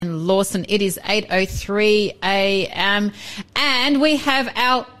Lawson. It is 8:03 a.m. and we have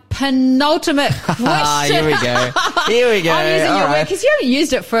our penultimate question. Here we go. Here we go. I'm using your word because you haven't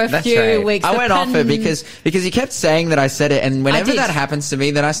used it for a few weeks. I went off it because you kept saying that I said it, and whenever that happens to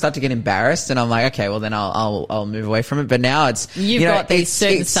me, then I start to get embarrassed, and I'm like, okay, well then I'll move away from it. But now you've got these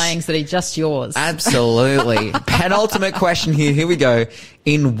certain sayings that are just yours. Absolutely. Penultimate question here. Here we go.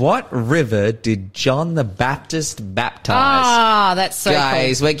 In what river did John the Baptist baptize? Ah, that's so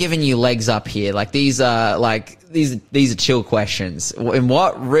Guys, cool. We're giving you legs up here. These are chill questions. In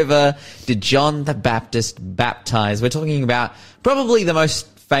what river did John the Baptist baptize? We're talking about probably the most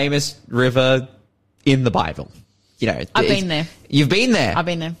famous river in the Bible. I've been there. You've been there? I've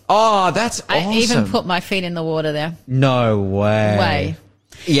been there. Oh, that's awesome. I even put my feet in the water there. No way.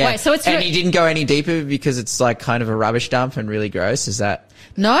 Yeah. Wait, so and you didn't go any deeper because it's kind of a rubbish dump and really gross? Is that?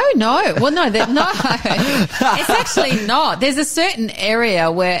 No. Well, no. It's actually not. There's a certain area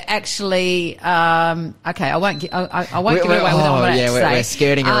where actually, okay, I won't give it away with what I'm going to say. We're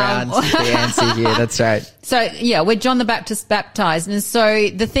skirting around the answer here. That's right. So, yeah, we're John the Baptist baptized. And so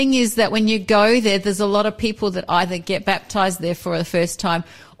the thing is that when you go there's a lot of people that either get baptized there for the first time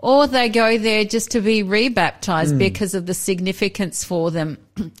or they go there just to be rebaptized because of the significance for them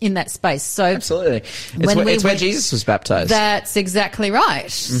in that space. So absolutely. It's where Jesus was baptized. That's exactly right.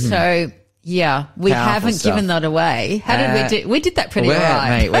 Mm-hmm. So, yeah, we Powerful haven't stuff. given that away. How did we do? We did that pretty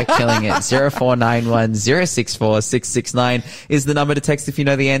right. Mate, we're killing it. 0491 064 669 is the number to text if you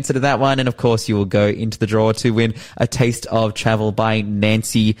know the answer to that one. And, of course, you will go into the draw to win a Taste of Travel by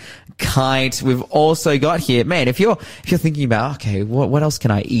Nancy Kite. We've also got here, man, if you're thinking about, okay, what else can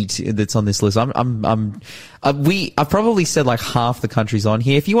I eat that's on this list? I've probably said half the countries on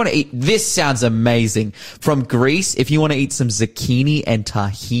here. If you want to eat, this sounds amazing. From Greece, if you want to eat some zucchini and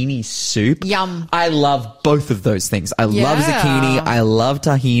tahini soup. Yum. I love both of those things. I love zucchini. I love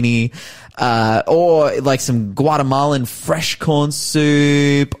tahini. Or some Guatemalan fresh corn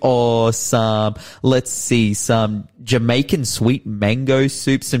soup or some Jamaican sweet mango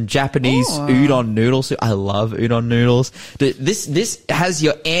soup, some Japanese udon noodle soup. I love udon noodles. This has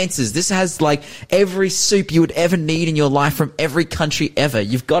your answers. This has every soup you would ever need in your life from every country ever.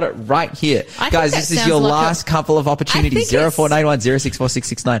 You've got it right here. Guys, this is your last couple of opportunities. 0491 064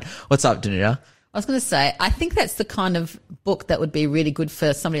 669. What's up, Danuta? I was going to say, I think that's the kind of book that would be really good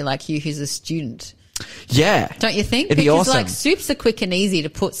for somebody like you who's a student. Yeah. Don't you think? It'd be awesome. Because soups are quick and easy to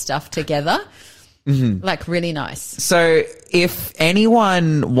put stuff together. Mm-hmm. Really nice. So if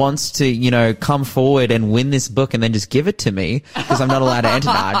anyone wants to, come forward and win this book and then just give it to me, because I'm not allowed to enter.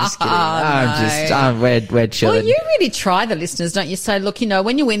 No, I'm just kidding. We're chilling. Well, you really try the listeners, don't you? Say, look,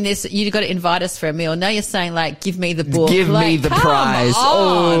 when you win this, you've got to invite us for a meal. Now you're saying give me the book. Give me the prize.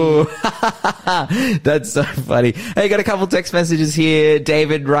 On. Oh, that's so funny. Hey, got a couple text messages here.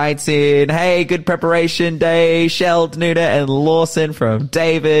 David writes in, hey, good preparation day. Shell, Danuta and Lawson from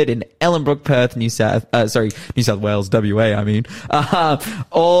David in Ellenbrook, Perth, New South Wales, WA, I mean.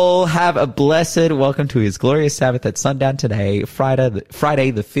 All have a blessed welcome to his glorious Sabbath at sundown today, Friday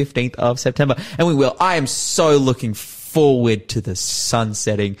the 15th of September. And we will. I am so looking forward to the sun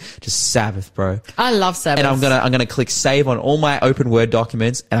setting, to Sabbath, bro. I love Sabbath. And I'm gonna click save on all my open Word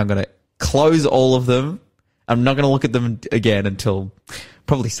documents and I'm gonna close all of them. I'm not gonna look at them again until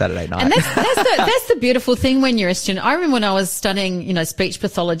probably Saturday night. And that's the beautiful thing when you're a student. I remember when I was studying, speech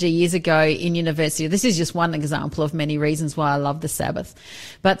pathology years ago in university. This is just one example of many reasons why I love the Sabbath.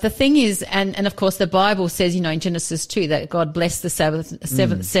 But the thing is, and of course the Bible says, in Genesis 2 that God blessed the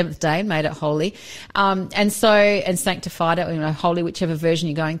seventh day and made it holy. And sanctified it, holy, whichever version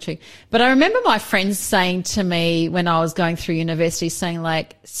you're going to. But I remember my friends saying to me when I was going through university, saying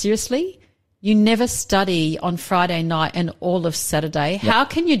seriously? You never study on Friday night and all of Saturday. Yep. How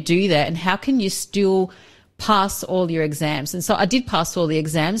can you do that? And how can you still pass all your exams? And so I did pass all the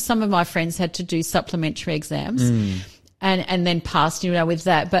exams. Some of my friends had to do supplementary exams. And then passed, with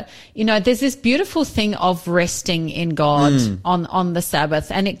that. But, there's this beautiful thing of resting in God on the Sabbath.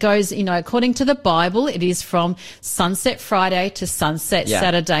 And it goes, according to the Bible, it is from sunset Friday to sunset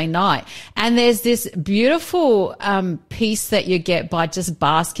Saturday night. And there's this beautiful peace that you get by just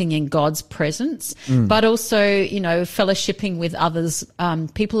basking in God's presence, but also, fellowshipping with others,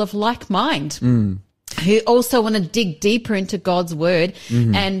 people of like mind. Who also want to dig deeper into God's word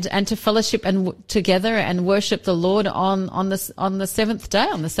and to fellowship and together and worship the Lord on the seventh day,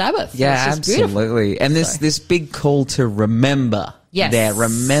 on the Sabbath. Yeah, absolutely. And this big call to remember Yes. there.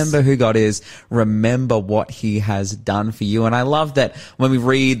 Remember who God is. Remember what he has done for you. And I love that when we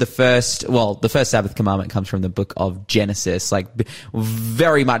read the first Sabbath commandment comes from the book of Genesis, like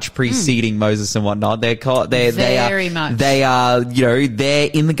very much preceding Moses and whatnot. They are, they're in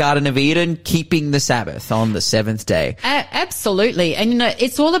the Garden of Eden, keeping the Sabbath on the seventh day. Absolutely. And,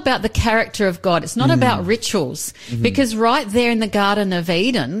 it's all about the character of God. It's not about rituals, because right there in the Garden of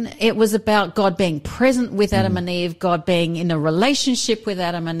Eden, it was about God being present with Adam and Eve, God being in a relationship with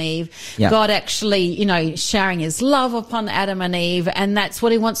Adam and Eve, God actually, showering his love upon Adam and Eve. And that's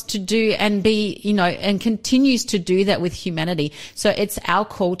what he wants to do and be, and continues to do that with humanity. So it's our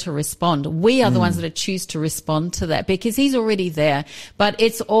call to respond. We are the ones that choose to respond to that, because he's already there. But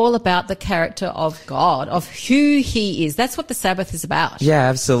it's all about the character of God, of who he is. That's what the Sabbath is about. Yeah,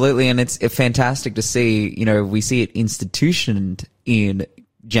 absolutely. And it's fantastic to see, we see it institutioned in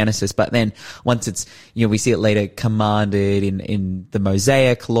Genesis, but then once it's, we see it later commanded in the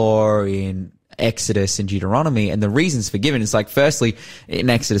Mosaic law, in Exodus and Deuteronomy, and the reasons for giving is like, firstly,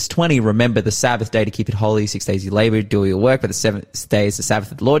 in Exodus 20, remember the Sabbath day to keep it holy. 6 days you labor, do all your work, but the seventh day is the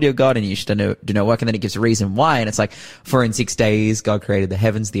Sabbath of the Lord your God, and you should do no work. And then it gives a reason why, and it's like, for in 6 days God created the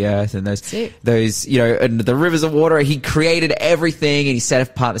heavens, the earth, and those and the rivers of water. He created everything, and he set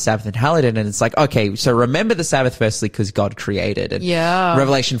apart the Sabbath and hallowed it. And it's like, okay, so remember the Sabbath firstly because God created it. Yeah.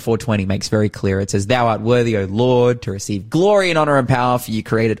 Revelation 4:20 makes very clear. It says, "Thou art worthy, O Lord, to receive glory and honor and power, for you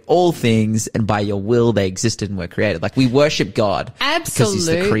created all things, and by your will they existed and were created." Like, we worship God. Absolutely. Because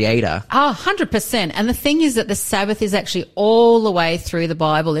he's the creator. 100%. And the thing is that the Sabbath is actually all the way through the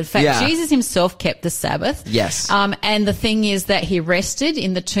Bible. In fact, Jesus himself kept the Sabbath. Yes. And the thing is that he rested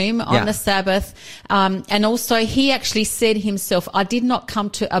in the tomb on the Sabbath. And also he actually said himself, I did not come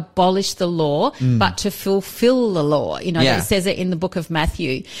to abolish the law, but to fulfill the law. It says it in the book of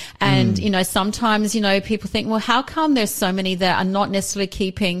Matthew. And, sometimes, people think, well, how come there's so many that are not necessarily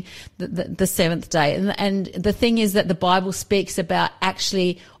keeping the seventh day? And the thing is that the Bible speaks about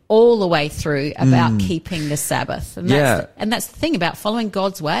actually all the way through about keeping the Sabbath. And that's the thing about following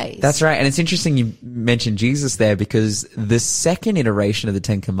God's ways. That's right. And it's interesting you mentioned Jesus there, because the second iteration of the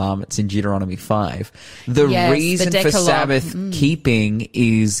Ten Commandments in Deuteronomy 5, the reason for Sabbath keeping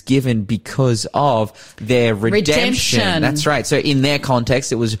is given because of their redemption. That's right. So in their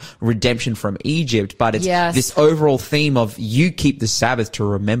context, it was redemption from Egypt, but it's this overall theme of you keep the Sabbath to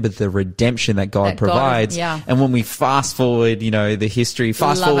remember the redemption that God provides. And when we fast forward, the history,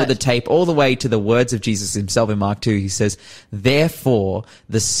 forward the tape all the way to the words of Jesus himself in Mark 2, he says, "Therefore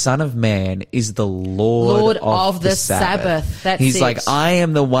the Son of Man is the Lord of the Sabbath." He's like, I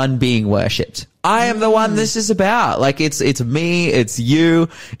am the one being worshipped. I am the one this is about. Like, it's me, it's you,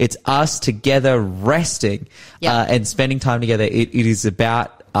 it's us together resting and spending time together. It is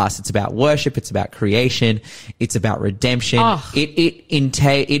about us. It's about worship. It's about creation. It's about redemption.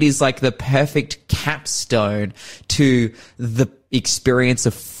 It is like the perfect capstone to the experience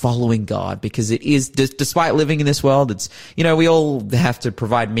of following God, because it is, despite living in this world, it's, we all have to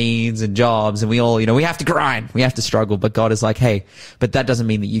provide means and jobs, and we all, we have to grind, we have to struggle, but God is like, hey, but that doesn't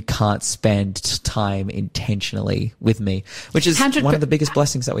mean that you can't spend time intentionally with me, which is one of the biggest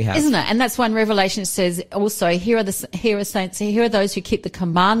blessings that we have. Isn't it? And that's when Revelation says also, here are saints, here are those who keep the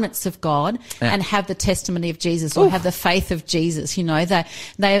commandments of God and have the testimony of Jesus, or have the faith of Jesus,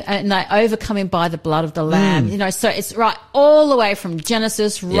 they overcome him by the blood of the Lamb, so it's right all the way from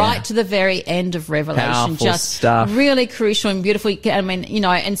Genesis right to the very end of Revelation. Powerful just stuff. Really crucial and beautiful. I mean,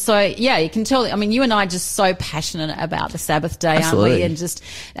 and so, you can tell, I mean, you and I are just so passionate about the Sabbath day, Absolutely. aren't we?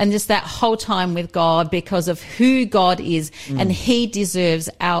 And just that whole time with God, because of who God is, and he deserves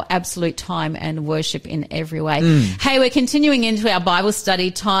our absolute time and worship in every way. Hey, we're continuing into our Bible study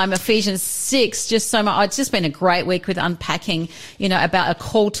time, Ephesians 6, just so much. It's just been a great week with unpacking, about a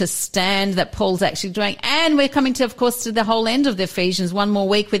call to stand that Paul's actually doing. And we're coming to, of course, to the whole end of the Ephesians, one more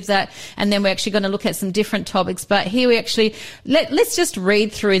week with that, and then we're actually going to look at some different topics. But here we actually let's just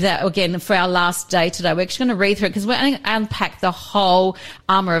read through that again for our last day today. We're actually going to read through it because we're going to unpack the whole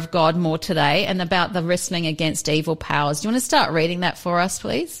armor of God more today, and about the wrestling against evil powers. Do you want to start reading that for us,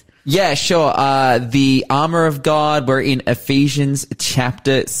 please? Yeah, sure. The armor of God, we're in Ephesians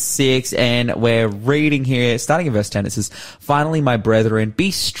chapter 6, and we're reading here, starting in verse 10, it says, "Finally, my brethren,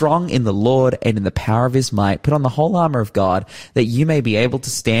 be strong in the Lord and in the power of his might. Put on the whole armor of God, that you may be able to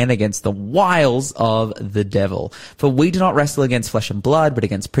stand against the wiles of the devil. For we do not wrestle against flesh and blood, but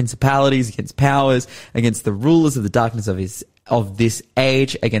against principalities, against powers, against the rulers of the darkness of this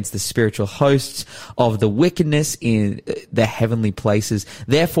age, against the spiritual hosts of the wickedness in the heavenly places.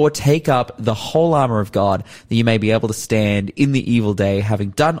 Therefore take up the whole armor of God, that you may be able to stand in the evil day,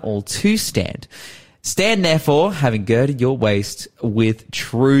 having done all to stand. Stand therefore, having girded your waist with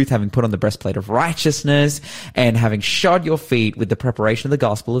truth, having put on the breastplate of righteousness, and having shod your feet with the preparation of the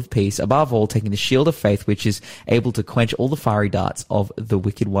gospel of peace, above all, taking the shield of faith, which is able to quench all the fiery darts of the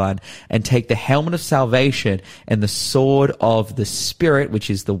wicked one, and take the helmet of salvation and the sword of the Spirit, which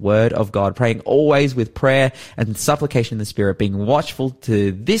is the word of God, praying always with prayer and supplication in the Spirit, being watchful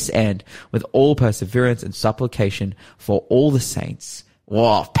to this end with all perseverance and supplication for all the saints.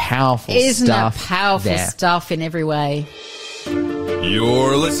 Wow, powerful stuff. Isn't that powerful stuff in every way?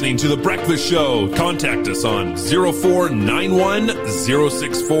 You're listening to The Breakfast Show. Contact us on 0491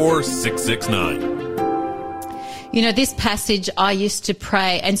 064 669. You know, this passage I used to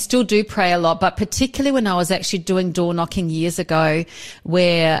pray and still do pray a lot, but particularly when I was actually doing door knocking years ago,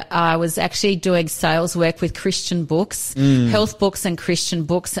 where I was actually doing sales work with Christian books, health books and Christian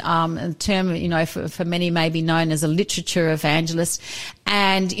books, a term, you know, for many may be known as a literature evangelist.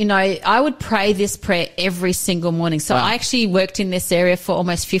 And, you know, I would pray this prayer every single morning. So I actually worked in this area for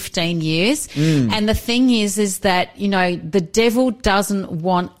almost 15 years. And the thing is that, you know, the devil doesn't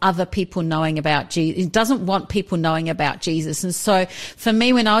want other people knowing about Jesus. He doesn't want people knowing about Jesus. And so for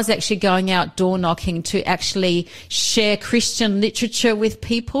me, when I was actually going out door knocking to actually share Christian literature with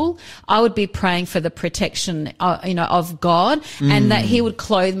people, I would be praying for the protection, you know, of God, and that he would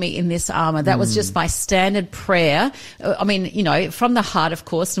clothe me in this armor. That was just my standard prayer. I mean, you know, from the heart, of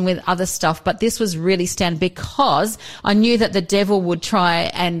course, and with other stuff, but this was really standard because I knew that the devil would try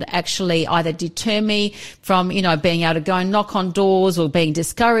and actually either deter me from, you know, being able to go and knock on doors, or being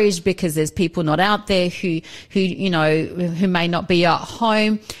discouraged because there's people not out there who you know, who may not be at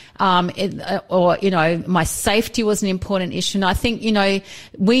home. Or, you know, my safety was an important issue. And I think, you know,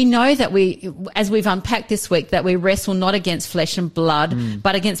 we know that as we've unpacked this week, that we wrestle not against flesh and blood,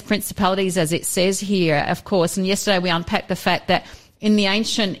 but against principalities, as it says here, of course. And yesterday we unpacked the fact that in the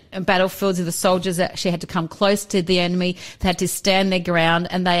ancient battlefields, the soldiers actually had to come close to the enemy. They had to stand their ground,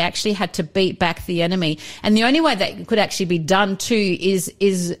 and they actually had to beat back the enemy. And the only way that could actually be done too is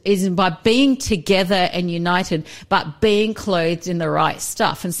by being together and united, but being clothed in the right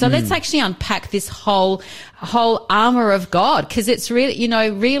stuff. And so let's actually unpack this whole armor of God, because it's really, you know,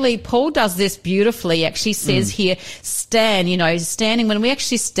 really Paul does this beautifully. He actually says here, stand, you know, standing. When we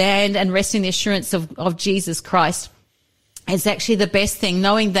actually stand and rest in the assurance of Jesus Christ, it's actually the best thing,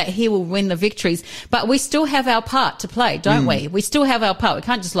 knowing that he will win the victories. But we still have our part to play, don't we? We still have our part. We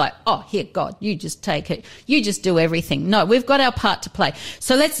can't just like, oh, here, God, you just take it. You just do everything. No, we've got our part to play.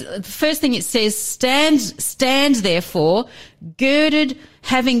 So the first thing it says, stand therefore,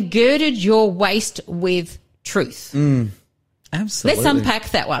 having girded your waist with truth. Absolutely. Let's unpack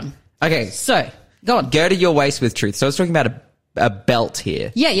that one. Okay. So, go on. Girded your waist with truth. So I was talking about a belt here.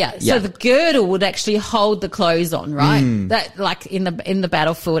 Yeah. So the girdle would actually hold the clothes on, right? That, like in the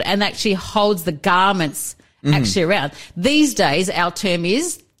battlefield, and actually holds the garments actually around. These days, our term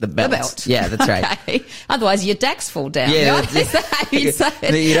is the belt. Yeah, that's right. Okay. Otherwise, your dacks fall down. Yeah, right? Is that how you say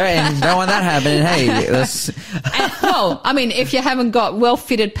it? You don't want that happening. Hey, well, I mean, if you haven't got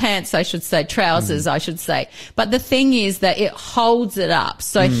well-fitted pants, I should say, trousers, I should say. But the thing is that it holds it up.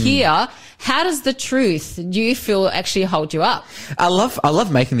 So here, how does the truth, do you feel, actually hold you up? I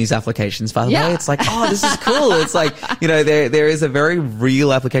love making these applications, by the way. It's like, oh, this is cool. It's like, you know, there is a very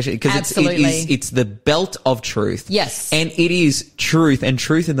real application, because it's the belt of truth. Yes. And it is truth, and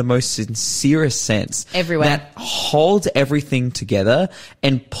truth in the most sincerest sense. Everywhere. That holds everything together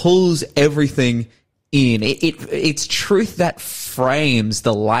and pulls everything in. It's truth that frames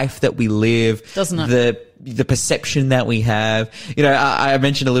the life that we live. Doesn't it? The perception that we have. You know, I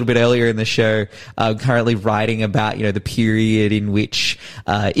mentioned a little bit earlier in the show, I'm currently writing about, you know, the period in which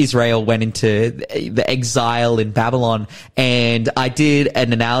Israel went into the exile in Babylon, and I did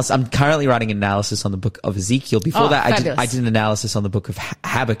an analysis. I'm currently writing an analysis on the book of Ezekiel. Before that, I did an analysis on the book of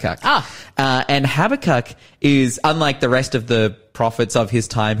Habakkuk. And Habakkuk is, unlike the rest of the prophets of his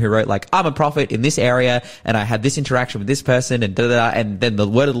time who wrote like, I'm a prophet in this area and I had this interaction with this person and and then the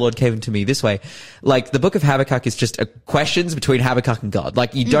word of the Lord came to me this way. Like, the book of Habakkuk is just questions between Habakkuk and God.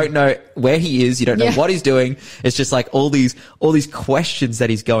 Like, you don't know where he is. You don't know what he's doing. It's just like all these questions that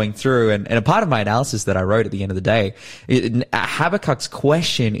he's going through. And a part of my analysis that I wrote at the end of the day, Habakkuk's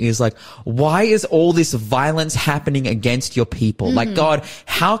question is like, why is all this violence happening against your people? Like, God,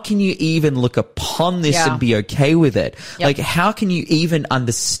 how can you even look upon this and be okay with it? Like, how can you even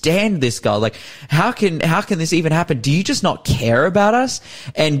understand this, God? Like, how can this even happen? Do you just not care about us?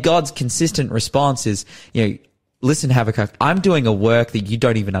 And God's consistent response is, you know, listen, Habakkuk, I'm doing a work that you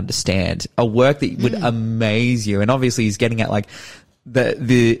don't even understand, a work that would amaze you. And obviously he's getting at like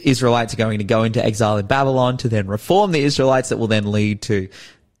the Israelites are going to go into exile in Babylon to then reform the Israelites, that will then lead to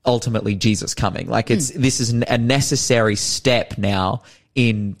ultimately Jesus coming. Like this is a necessary step now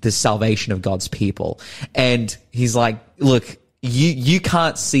in the salvation of God's people. And he's like, look, you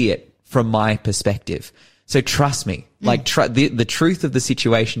can't see it from my perspective. So trust me. Like the truth of the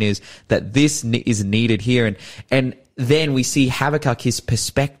situation is that this is needed here. And then we see Habakkuk, his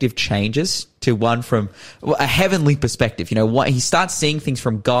perspective changes to one from a heavenly perspective. You know, what he starts seeing things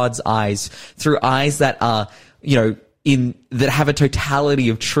from God's eyes, through eyes that are, you know, that have a totality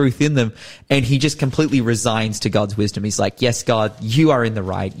of truth in them, and he just completely resigns to God's wisdom. He's like, yes, God, you are in the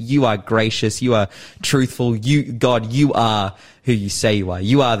right. You are gracious. You are truthful. God, you are who you say you are.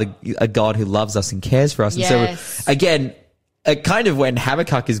 You are a God who loves us and cares for us. Yes. And so again, kind of when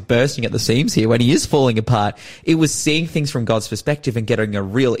Habakkuk is bursting at the seams here, when he is falling apart, it was seeing things from God's perspective and getting a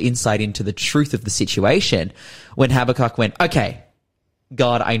real insight into the truth of the situation. When Habakkuk went, okay,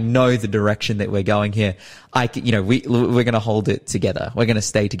 God, I know the direction that we're going here. We're going to hold it together. We're going to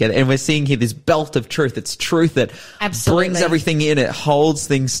stay together. And we're seeing here this belt of truth. It's truth that brings everything in. It holds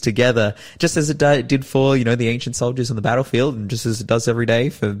things together, just as it did for, you know, the ancient soldiers on the battlefield, and just as it does every day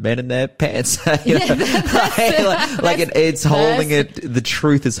for men in their pants. It's holding it. The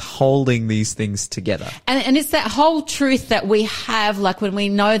truth is holding these things together. And it's that whole truth that we have, like when we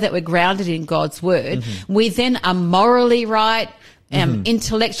know that we're grounded in God's word, we then are morally right.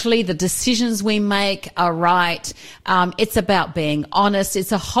 Intellectually, the decisions we make are right. It's about being honest.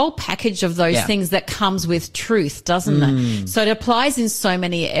 It's a whole package of those things that comes with truth, doesn't it? So it applies in so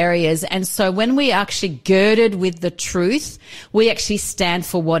many areas. And so when we are actually girded with the truth, we actually stand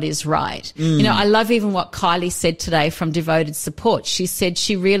for what is right. You know, I love even what Kylie said today from Devoted Support. She said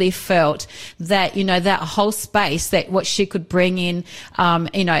she really felt that, you know, that whole space, that what she could bring in,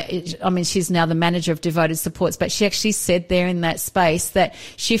 she's now the manager of Devoted Supports, but she actually said there in that space that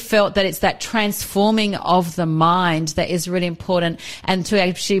she felt that it's that transforming of the mind that is really important, and to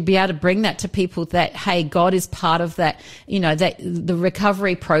actually be able to bring that to people, that, hey, God is part of that, you know, that the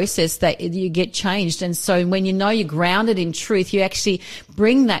recovery process, that you get changed. And so when you know you're grounded in truth, you actually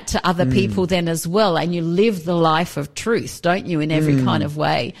bring that to other people then as well, and you live the life of truth, don't you, in every kind of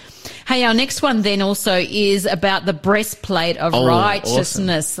way. Hey, our next one then also is about the breastplate of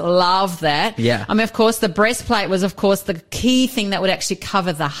righteousness. Awesome. Love that. Yeah. I mean, of course, the breastplate was, of course, the key thing that would actually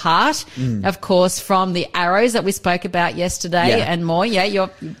cover the heart, of course, from the arrows that we spoke about yesterday and more. Yeah, you're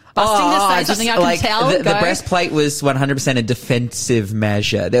busting to say something, I can tell. The breastplate was 100% a defensive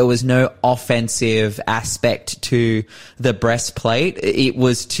measure. There was no offensive aspect to the breastplate. It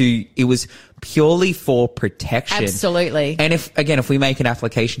was purely for protection. Absolutely. And if we make an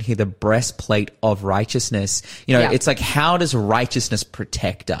application here, the breastplate of righteousness, you know, it's like, how does righteousness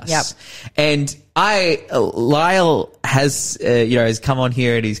protect us? Yep. And Lyle has come on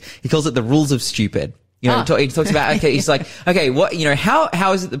here, and he calls it the rules of stupid. You know, he talks about, he's like, what, you know,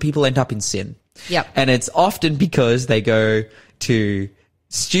 how is it that people end up in sin? Yep. And it's often because they go to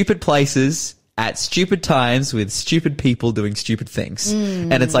stupid places at stupid times with stupid people doing stupid things.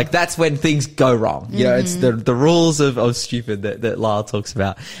 And it's like, that's when things go wrong. You know, it's the rules of stupid that Lyle talks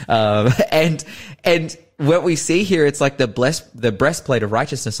about. And what we see here, it's like the breastplate of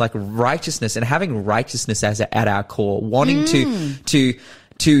righteousness, like righteousness, and having righteousness at our core, wanting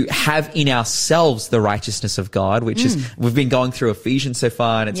to have in ourselves the righteousness of God, which is, we've been going through Ephesians so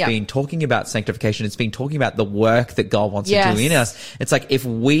far, and it's been talking about sanctification. It's been talking about the work that God wants to do in us. It's like, if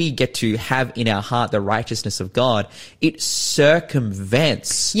we get to have in our heart the righteousness of God, it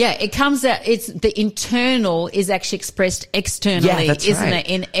circumvents. Yeah, it comes out, it's the internal is actually expressed externally, isn't it,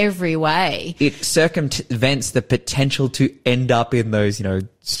 in every way. It circumvents the potential to end up in those, you know,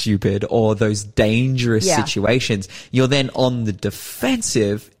 stupid or those dangerous situations. You're then on the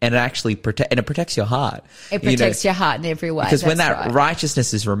defensive, and it actually protects your heart. It protects your heart in every way. Because when that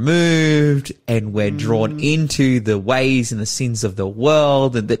righteousness is removed, and we're drawn into the ways and the sins of the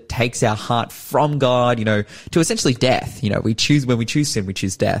world, and that takes our heart from God, you know, to essentially death. You know, when we choose sin, we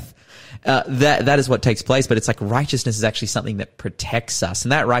choose death. That is what takes place. But it's like, righteousness is actually something that protects us,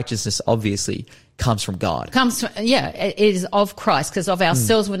 and that righteousness obviously comes from God. It is of Christ, because of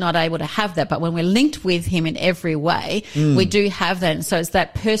ourselves we're not able to have that. But when we're linked with him in every way, we do have that. And so it's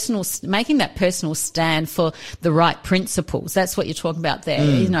that making that personal stand for the right principles. That's what you're talking about there,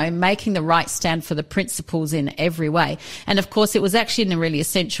 you know, making the right stand for the principles in every way. And of course, it was actually a really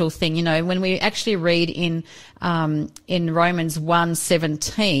essential thing, you know, when we actually read in Romans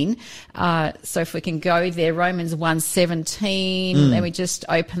 1:17. So if we can go there, Romans 1:17, let me just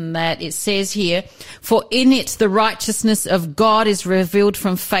open that. It says here, For in it the righteousness of God is revealed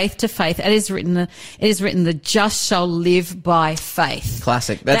from faith to faith. It is written, the just shall live by faith.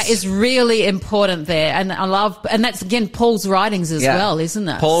 Classic. That is really important there. And and that's again Paul's writings as well, isn't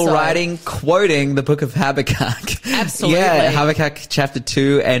it? Paul writing, quoting the book of Habakkuk. Absolutely. Yeah, Habakkuk chapter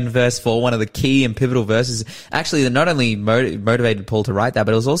 2 and verse 4, one of the key and pivotal verses. Actually, that not only motivated Paul to write that,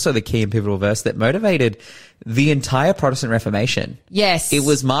 but it was also the key and pivotal verse that motivated the entire Protestant Reformation. Yes. It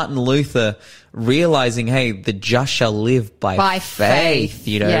was Martin Luther realizing, hey, the just shall live by faith,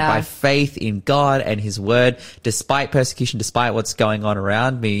 by faith in God and his word, despite persecution, despite what's going on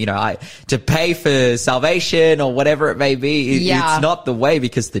around me, to pay for salvation or whatever it may be. It's not the way,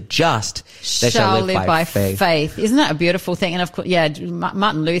 because the just shall live by faith. Isn't that a beautiful thing? And of course,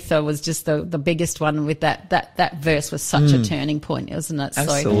 Martin Luther was just the biggest one with that verse was such a turning point, isn't it?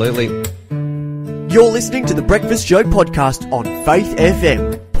 Absolutely. You're listening to the Breakfast Show podcast on Faith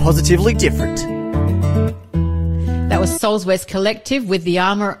FM. Positively different. That was Souls West Collective with The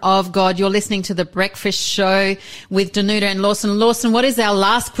Armour of God. You're listening to the Breakfast Show with Danuta and Lawson. Lawson, what is our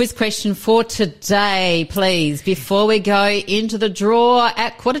last quiz question for today, please, before we go into the draw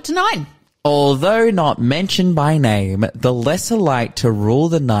at 8:45? Although not mentioned by name, the lesser light to rule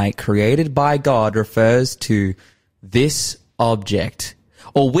the night created by God refers to this object.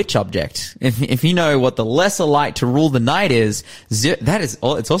 Or which object? If you know what the lesser light to rule the night is, that is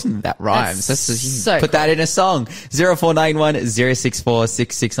all. It's awesome that rhymes. Put that in a song. 0491 064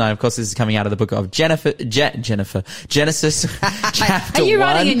 669. Of course, this is coming out of the book of Genesis, chapter 1. Are you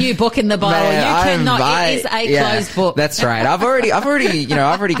writing a new book in the Bible? It is a closed book. That's right. I've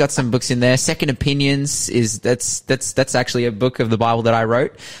already got some books in there. Second Opinions that's actually a book of the Bible that I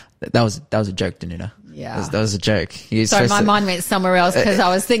wrote. That was a joke, Danuta. Yeah. That was a joke. Sorry, my mind went somewhere else because I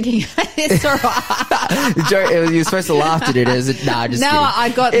was thinking, it's all right. You're supposed to laugh at it. Is it? Nah, just kidding. I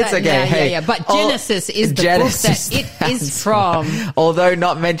got it's that. Okay. Yeah. But Genesis is the book that it is from. Although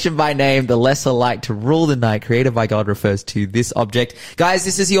not mentioned by name, the lesser light to rule the night created by God refers to this object. Guys,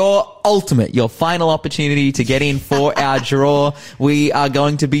 this is your final opportunity to get in for our draw. We are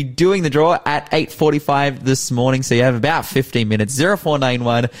going to be doing the draw at 8:45 this morning, so you have about 15 minutes.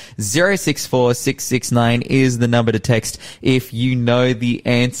 0491 064 669 is the number to text if you know the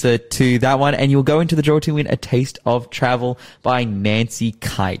answer to that one, and you'll go into the draw to win A Taste of Travel by Nancy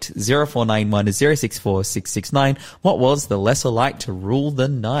Kite. 0491 064 669. What was the lesser light to rule the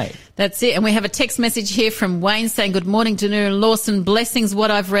night? That's it. And we have a text message here from Wayne saying, good morning, Danuta and Lawson. Blessings.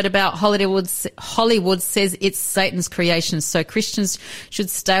 What I've read about Hollywood says it's Satan's creation, so Christians should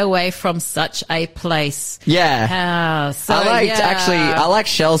stay away from such a place. Yeah. I like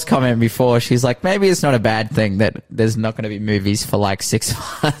Shell's comment before. She's like, maybe it's not a bad thing that there's not going to be movies for like 6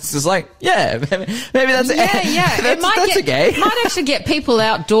 months. It's like, maybe that's It might actually get people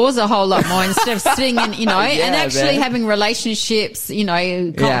outdoors a whole lot more instead of sitting and, and actually having relationships,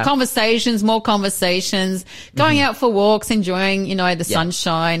 conversations, more conversations, going out for walks, enjoying, the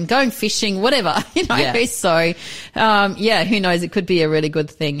sunshine, going fishing, whatever, So, who knows? It could be a really good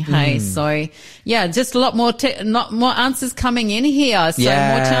thing. Hey, so just a lot more, more answers coming in here. So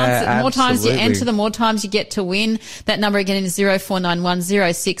more times you enter, the more times you get to win. That number again is 0491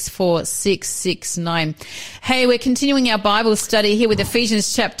 064 669. Hey, we're continuing our Bible study here with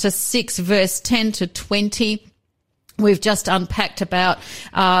Ephesians chapter 6 verse 10 to 20. We've just unpacked about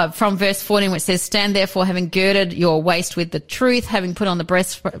from verse 14 where it says, stand therefore having girded your waist with the truth, having put on the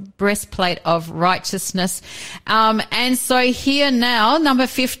breastplate of righteousness. And so here now, number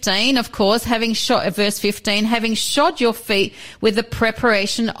 15, of course, verse 15, having shod your feet with the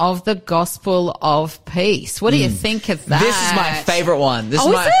preparation of the gospel of peace. What do you think of that? This is my favorite one.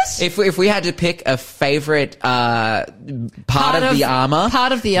 If we had to pick a favorite part of the armor,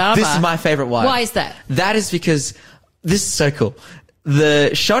 this is my favorite one. Why is that? That is because this is so cool. The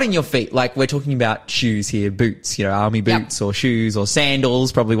shodding your feet, like we're talking about shoes here, boots, army boots or shoes or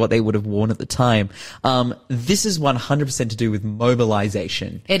sandals, probably what they would have worn at the time. This is 100% to do with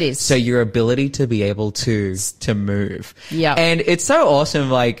mobilization. It is. So your ability to be able to move. Yeah. And it's so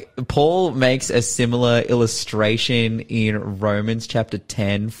awesome. Like Paul makes a similar illustration in Romans chapter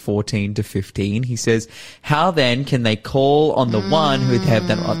 10, 14 to 15. He says, how then can they call on the one who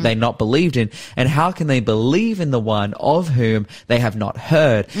they not believed in? And how can they believe in the one of whom they have not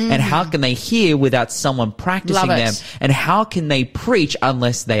heard? And how can they hear without someone practicing them? And how can they preach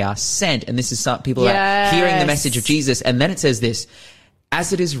unless they are sent? And this is some people are hearing the message of Jesus. And then it says this,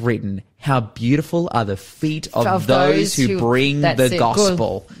 as it is written, how beautiful are the feet of those who bring the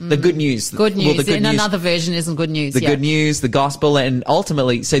gospel, the good news. Good news. Well, the good in news, another version isn't good news. The good news, the gospel, and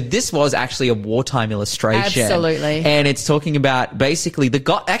ultimately, so this was actually a wartime illustration. Absolutely. And it's talking about basically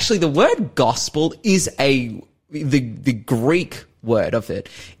actually the word gospel is the Greek word of it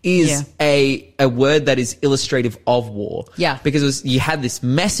is a word that is illustrative of war. Yeah. Because you had this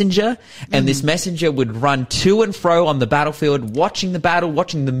messenger, and this messenger would run to and fro on the battlefield, watching the battle,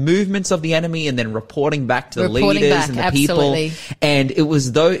 watching the movements of the enemy, and then reporting back to the leaders and the people. And it was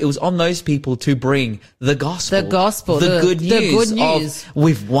on those people to bring the gospel. The gospel. The good news of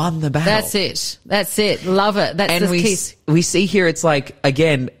we've won the battle. That's it. Love it. That's the key. We see here, it's like,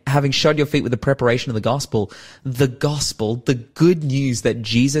 again, having shod your feet with the preparation of the gospel, the good news that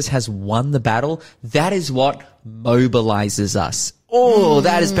Jesus has won the battle, that is what mobilizes us. Oh,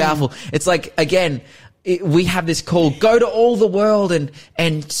 that is powerful. It's like, again, we have this call, go to all the world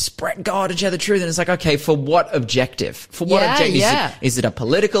and spread God and share the truth. And it's like, okay, for what objective? For what objective? Yeah. Is it a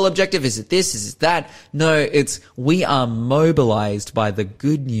political objective? Is it this? Is it that? No, we are mobilized by the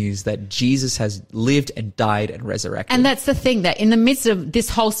good news that Jesus has lived and died and resurrected. And that's the thing, that in the midst of this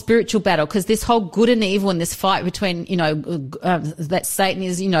whole spiritual battle, because this whole good and evil and this fight between, that Satan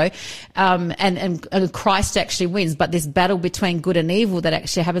is, and Christ actually wins, but this battle between good and evil that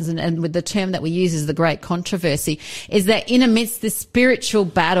actually happens, and with the term that we use is the great controversy, is that in amidst this spiritual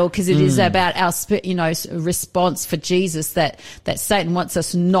battle, because it is about our response for Jesus that Satan wants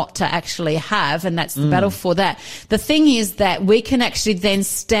us not to actually have, and that's the battle for that. The thing is that we can actually then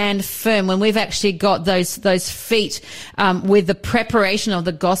stand firm when we've actually got those feet with the preparation of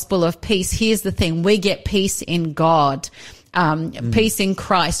the gospel of peace. Here's the thing: we get peace in God. Peace in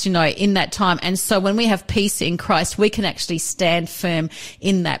Christ, in that time. And so when we have peace in Christ, we can actually stand firm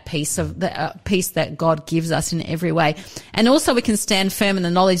in that peace of the peace that God gives us in every way. And also we can stand firm in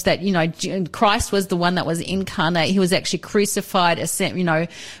the knowledge that, Christ was the one that was incarnate. He was actually crucified,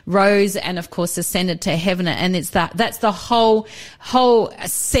 rose, and of course ascended to heaven. And that's the whole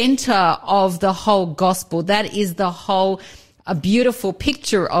center of the whole gospel. That is the whole a beautiful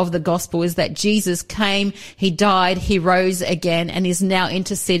picture of the gospel, is that Jesus came, he died, he rose again, and is now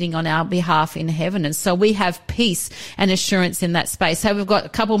interceding on our behalf in heaven. And so we have peace and assurance in that space. So we've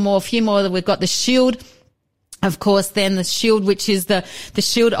got a few more. We've got the shield. Of course, then the shield, which is the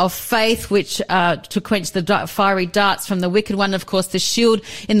shield of faith, which to quench the fiery darts from the wicked one. Of course, the shield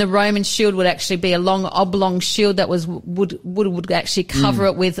in the Roman shield would actually be a long oblong shield that would actually cover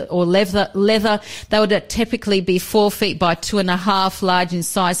it with leather. They would typically be 4 feet by 2.5, large in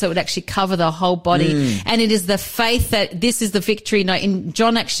size, so it would actually cover the whole body. And it is the faith that this is the victory. In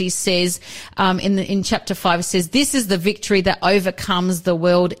John actually says in chapter 5, it says, "This is the victory that overcomes the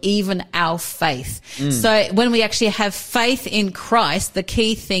world, even our faith." So when we actually have faith in Christ, the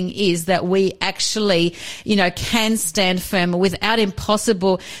key thing is that we actually, can stand firm.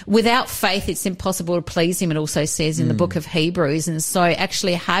 Without faith, it's impossible to please him. It also says in the book of Hebrews. And so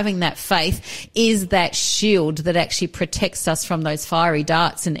actually having that faith is that shield that actually protects us from those fiery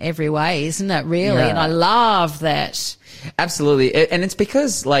darts in every way, isn't it really? Yeah. And I love that. Absolutely. And it's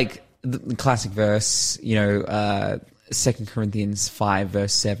because, like, the classic verse, 2 Corinthians 5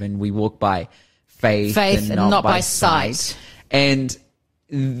 verse 7, we walk by faith and not by sight. And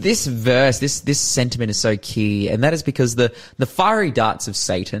this verse, this sentiment is so key, and that is because the fiery darts of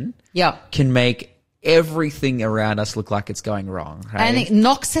Satan can make everything around us look like it's going wrong. Right? And it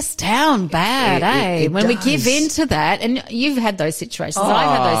knocks us down bad, it when does. we give in to that. And you've had those situations.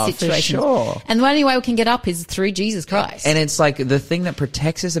 I've had those situations. For sure. And the only way we can get up is through Jesus Christ. And it's like the thing that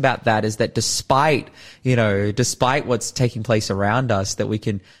protects us about that is that despite what's taking place around us, that we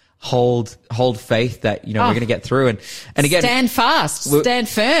can hold faith that, we're going to get through. And again, stand fast, stand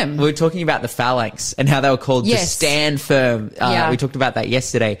firm. We were talking about the phalanx and how they were called to stand firm. We talked about that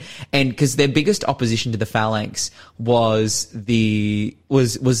yesterday. And because their biggest opposition to the phalanx was the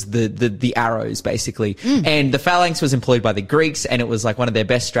arrows, basically. And the phalanx was employed by the Greeks, and it was like one of their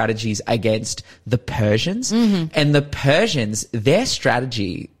best strategies against the Persians. And the Persians, their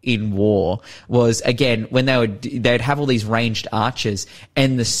strategy in war was, again, when they'd have all these ranged archers,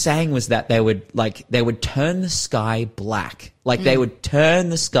 and the saying was that they would turn the sky black. Like they would turn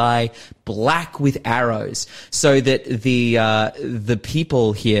the sky black with arrows, so that the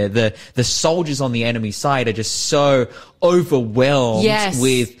people here, the soldiers on the enemy side, are just so overwhelmed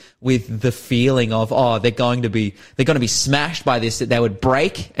with the feeling of, they're going to be smashed by this, that they would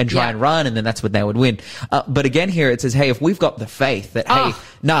break and try and run, and then that's when they would win. But again, here it says, hey, if we've got the faith that,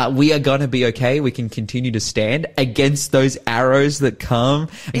 we are going to be okay, we can continue to stand against those arrows that come.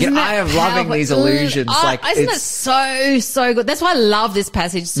 Again, I am loving these illusions. Isn't it so good? That's why I love this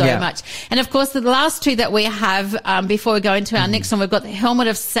passage so much. And of course, the last two that we have, before we go into our next one, we've got the helmet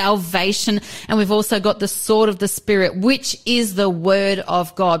of salvation, and we've also got the sword of the Spirit, which is the word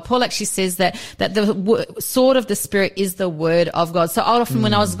of God. Paul actually says that the sword of the Spirit is the word of God. So often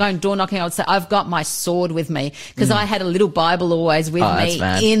when I was going door knocking, I would say, I've got my sword with me, because I had a little Bible always with me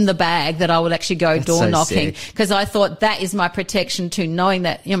in the bag that I would actually go door knocking, because I thought that is my protection too, knowing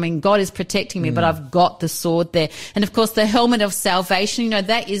that, God is protecting me, but I've got the sword there. And of course, the helmet of salvation,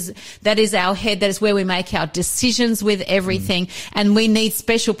 that is our head. That is where we make our decisions with everything. And we need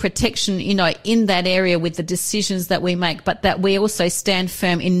special protection, in that area with the decisions that we make, but that we also stand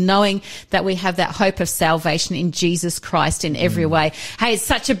firm in knowing that we have that hope of salvation in Jesus Christ in every way. Hey, it's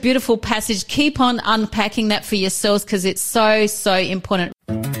such a beautiful passage. Keep on unpacking that for yourselves, because it's so, so important.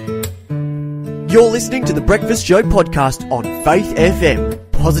 You're listening to the Breakfast Show podcast on Faith FM.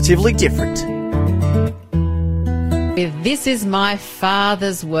 Positively different. This is my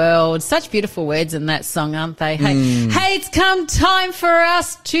Father's world. Such beautiful words in that song, aren't they? Hey, it's come time for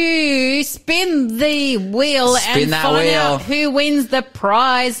us to spin the wheel and find out who wins the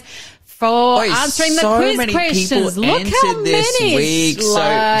prize for answering the quiz questions. Look how many this week. So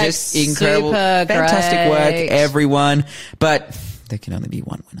just incredible. Fantastic work, everyone. But there can only be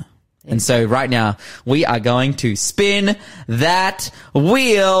one winner. And so right now we are going to spin that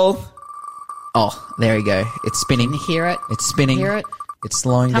wheel. Oh, there we go. It's spinning. Hear it. It's spinning. Hear it. It's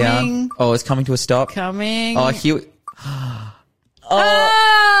slowing down. Oh, it's coming to a stop. Coming. Oh, here. And we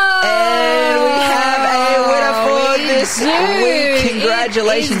have a winner for this week.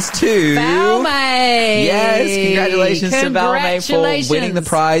 Congratulations to Valmay. Yes, congratulations to Valmay for winning the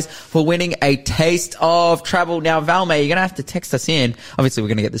prize, for winning a taste of travel. Now, Valmay, you're going to have to text us in. Obviously, we're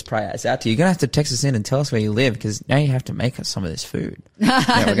going to get this prize out to you. You're going to have to text us in and tell us where you live, because now you have to make us some of this food.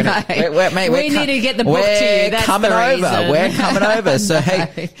 Yeah, we're gonna, we need to get the book to you. That's coming over. We're coming over. So,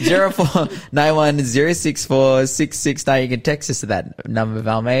 hey, 0491064669. You can text us to that number,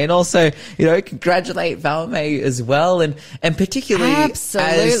 Valmay. And also, congratulate Valmay as well. And particularly,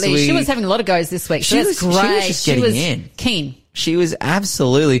 absolutely. She was having a lot of goes this week. So that's great. She was just getting in. Keen. She was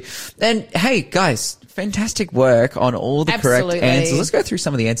absolutely. And hey, guys, fantastic work on all the correct answers. Let's go through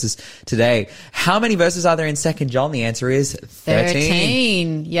some of the answers today. How many verses are there in 2 John? The answer is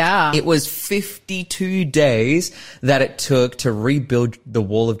 13. Yeah. It was 52 days that it took to rebuild the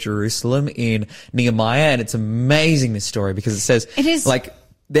wall of Jerusalem in Nehemiah. And it's amazing, this story, because it says, it is like,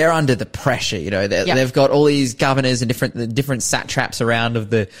 they're under the pressure, they've got all these governors and different satraps around of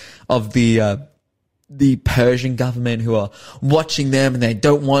the Persian government who are watching them, and they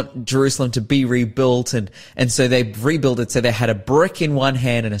don't want Jerusalem to be rebuilt. And so they rebuilt it. So they had a brick in one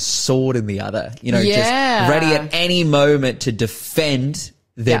hand and a sword in the other, just ready at any moment to defend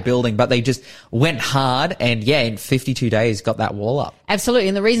their building. But they just went hard, and in 52 days got that wall up. Absolutely.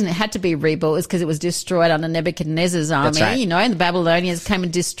 And the reason it had to be rebuilt is because it was destroyed under Nebuchadnezzar's army. That's right. And the Babylonians came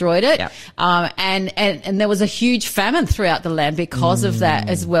and destroyed it. Yep. And there was a huge famine throughout the land because of that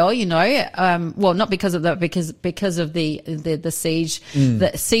as well, well, not because of that, because of the siege,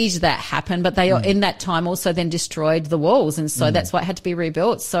 the siege that happened, but they in that time also then destroyed the walls. And so that's why it had to be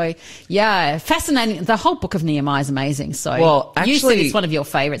rebuilt. So fascinating. The whole book of Nehemiah is amazing. So you said it's one of your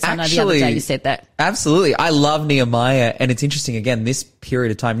favorites. I know the other day you said that. Absolutely. I love Nehemiah. And it's interesting, again, this period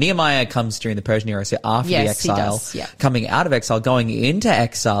of time. Nehemiah comes during the Persian era, so after the exile, coming out of exile, going into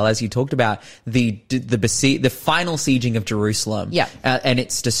exile, as you talked about, the final sieging of Jerusalem and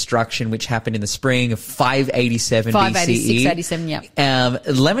its destruction, which happened in the spring of 587 BCE.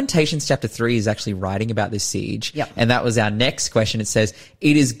 587, Lamentations chapter 3 is actually writing about this siege. Yep. And that was our next question. It says,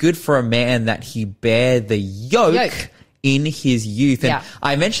 it is good for a man that he bear the yoke in his youth. And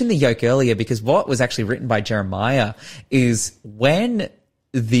I mentioned the yoke earlier because what was actually written by Jeremiah is when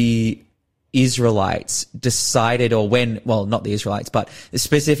the Israelites decided, not the Israelites, but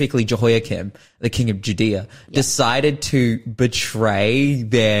specifically Jehoiakim, the king of Judea, decided to betray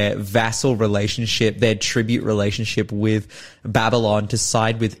their vassal relationship, their tribute relationship with Babylon to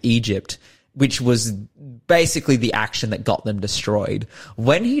side with Egypt, which was basically the action that got them destroyed.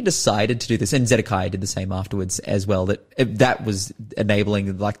 When he decided to do this, and Zedekiah did the same afterwards as well, that was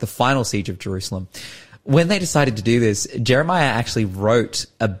enabling like the final siege of Jerusalem. when they decided to do this, Jeremiah actually wrote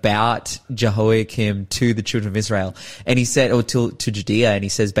about Jehoiakim to the children of Israel. And he said, or to Judea, and he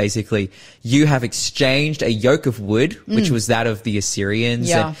says basically, you have exchanged a yoke of wood, which was that of the Assyrians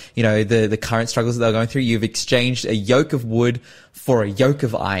and, the current struggles that they're going through. You've exchanged a yoke of wood for a yoke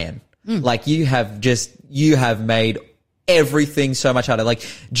of iron. Like you have made everything so much harder. Like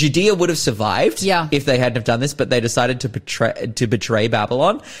Judea would have survived if they hadn't have done this, but they decided to betray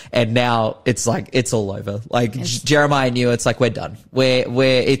Babylon, and now it's like it's all over. Like Jeremiah knew it's like we're done.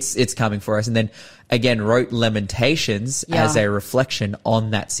 It's coming for us, and then again wrote Lamentations as a reflection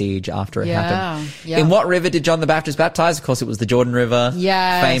on that siege after it happened. In what river did John the Baptist baptize? Of course, it was the Jordan River,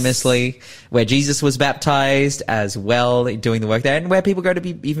 famously, where Jesus was baptized as well, doing the work there, and where people go to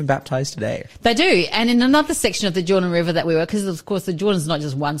be even baptized today. They do. And in another section of the Jordan River that we were, because of course the Jordan's not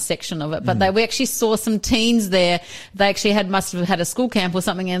just one section of it, but we actually saw some teens there. They actually must have had a school camp or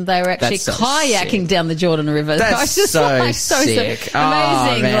something, and they were actually kayaking down the Jordan River. That's just so sick.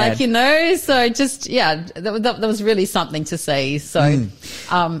 Amazing. Man. So just, that was really something to see. So,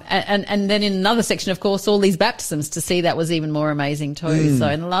 and then in another section, of course, all these baptisms to see, that was even more amazing too. So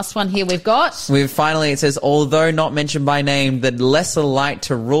in the last one here it says, although not mentioned by name, the lesser light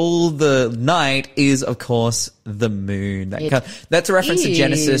to rule the night is, of course, the moon. That's a reference to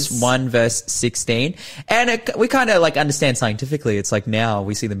Genesis 1 verse 16. And we kind of like understand scientifically, it's like now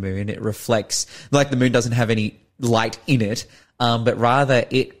we see the moon, it reflects, like the moon doesn't have any light in it. But rather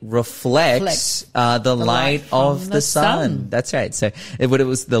it reflects the light of the sun. That's right. So it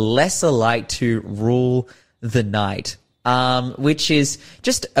was the lesser light to rule the night, which is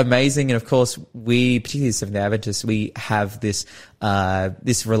just amazing. And of course, we, particularly the Seventh-day Adventists, we have this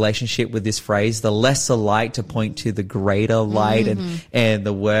relationship with this phrase, the lesser light, to point to the greater light and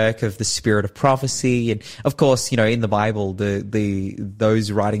the work of the spirit of prophecy. And of course, in the Bible,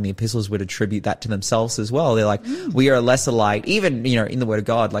 those writing the epistles would attribute that to themselves as well. They're like, we are a lesser light, even, in the Word of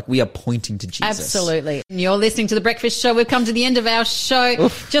God, like we are pointing to Jesus. Absolutely. And you're listening to The Breakfast Show. We've come to the end of our show.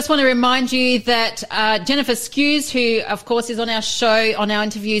 Just want to remind you that Jennifer Skews, who of course is on our show, on our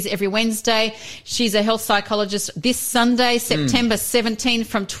interviews every Wednesday, she's a health psychologist. This Sunday, September 17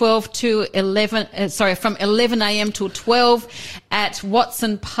 from 11 a.m. till 12 at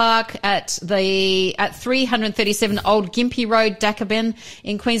Watson Park at 337 Old Gympie Road, Dakaben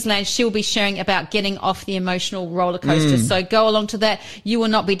in Queensland. She'll be sharing about getting off the emotional roller coaster. So go along to that. You will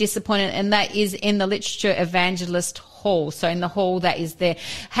not be disappointed. And that is in the Literature Evangelist Hall. So in the hall that is there.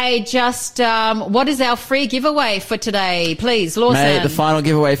 Hey, just what is our free giveaway for today? Please, Lawson. Mate, the final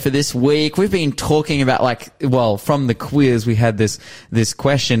giveaway for this week. We've been talking about from the quiz, we had this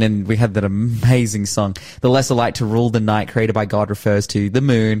question and we had that amazing song. The lesser light to rule the night, created by God, refers to the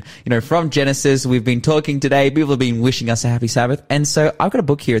moon. From Genesis, we've been talking today. People have been wishing us a happy Sabbath. And so I've got a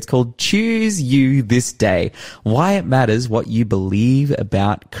book here. It's called Choose You This Day. Why It Matters What You Believe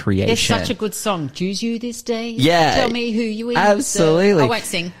About Creation. It's such a good song. Choose You This Day. Yeah. Tell me who you are. Absolutely. I won't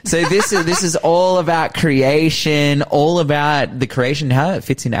sing. So this is all about creation, all about the creation, how it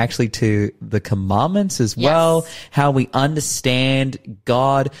fits in actually to the commandments as well, how we understand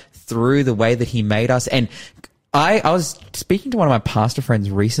God through the way that he made us. And I was speaking to one of my pastor friends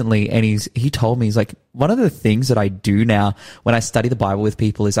recently, and he told me, he's like, one of the things that I do now when I study the Bible with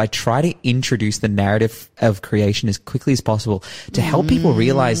people is I try to introduce the narrative of creation as quickly as possible to help people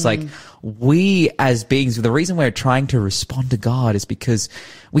realize, like, we as beings, the reason we're trying to respond to God is because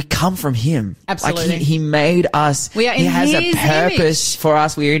we come from him. Absolutely. Like he made us. We are in he has his a purpose for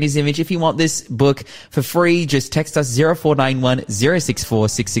us. We are in his image. If you want this book for free, just text us 0491 064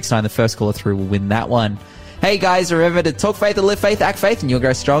 669. The first caller through will win that one. Hey guys, remember to talk faith and live faith, act faith, and you'll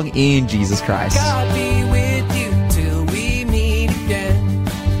grow strong in Jesus Christ. God be with you till we meet again.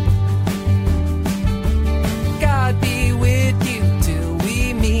 God be with you till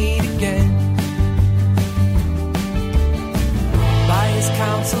we meet again. By his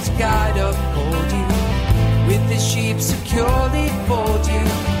counsel's guide uphold you, with his sheep securely fold you.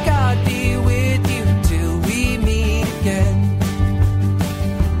 God be with you till we meet again.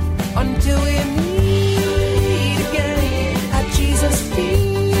 Until we meet Jesus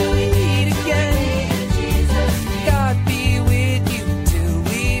feet again. God be with you till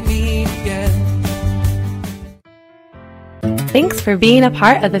we meet again. Thanks for being a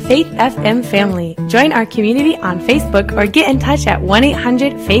part of the Faith FM family. Join our community on Facebook or get in touch at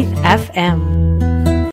 1-800-FAITH-FM.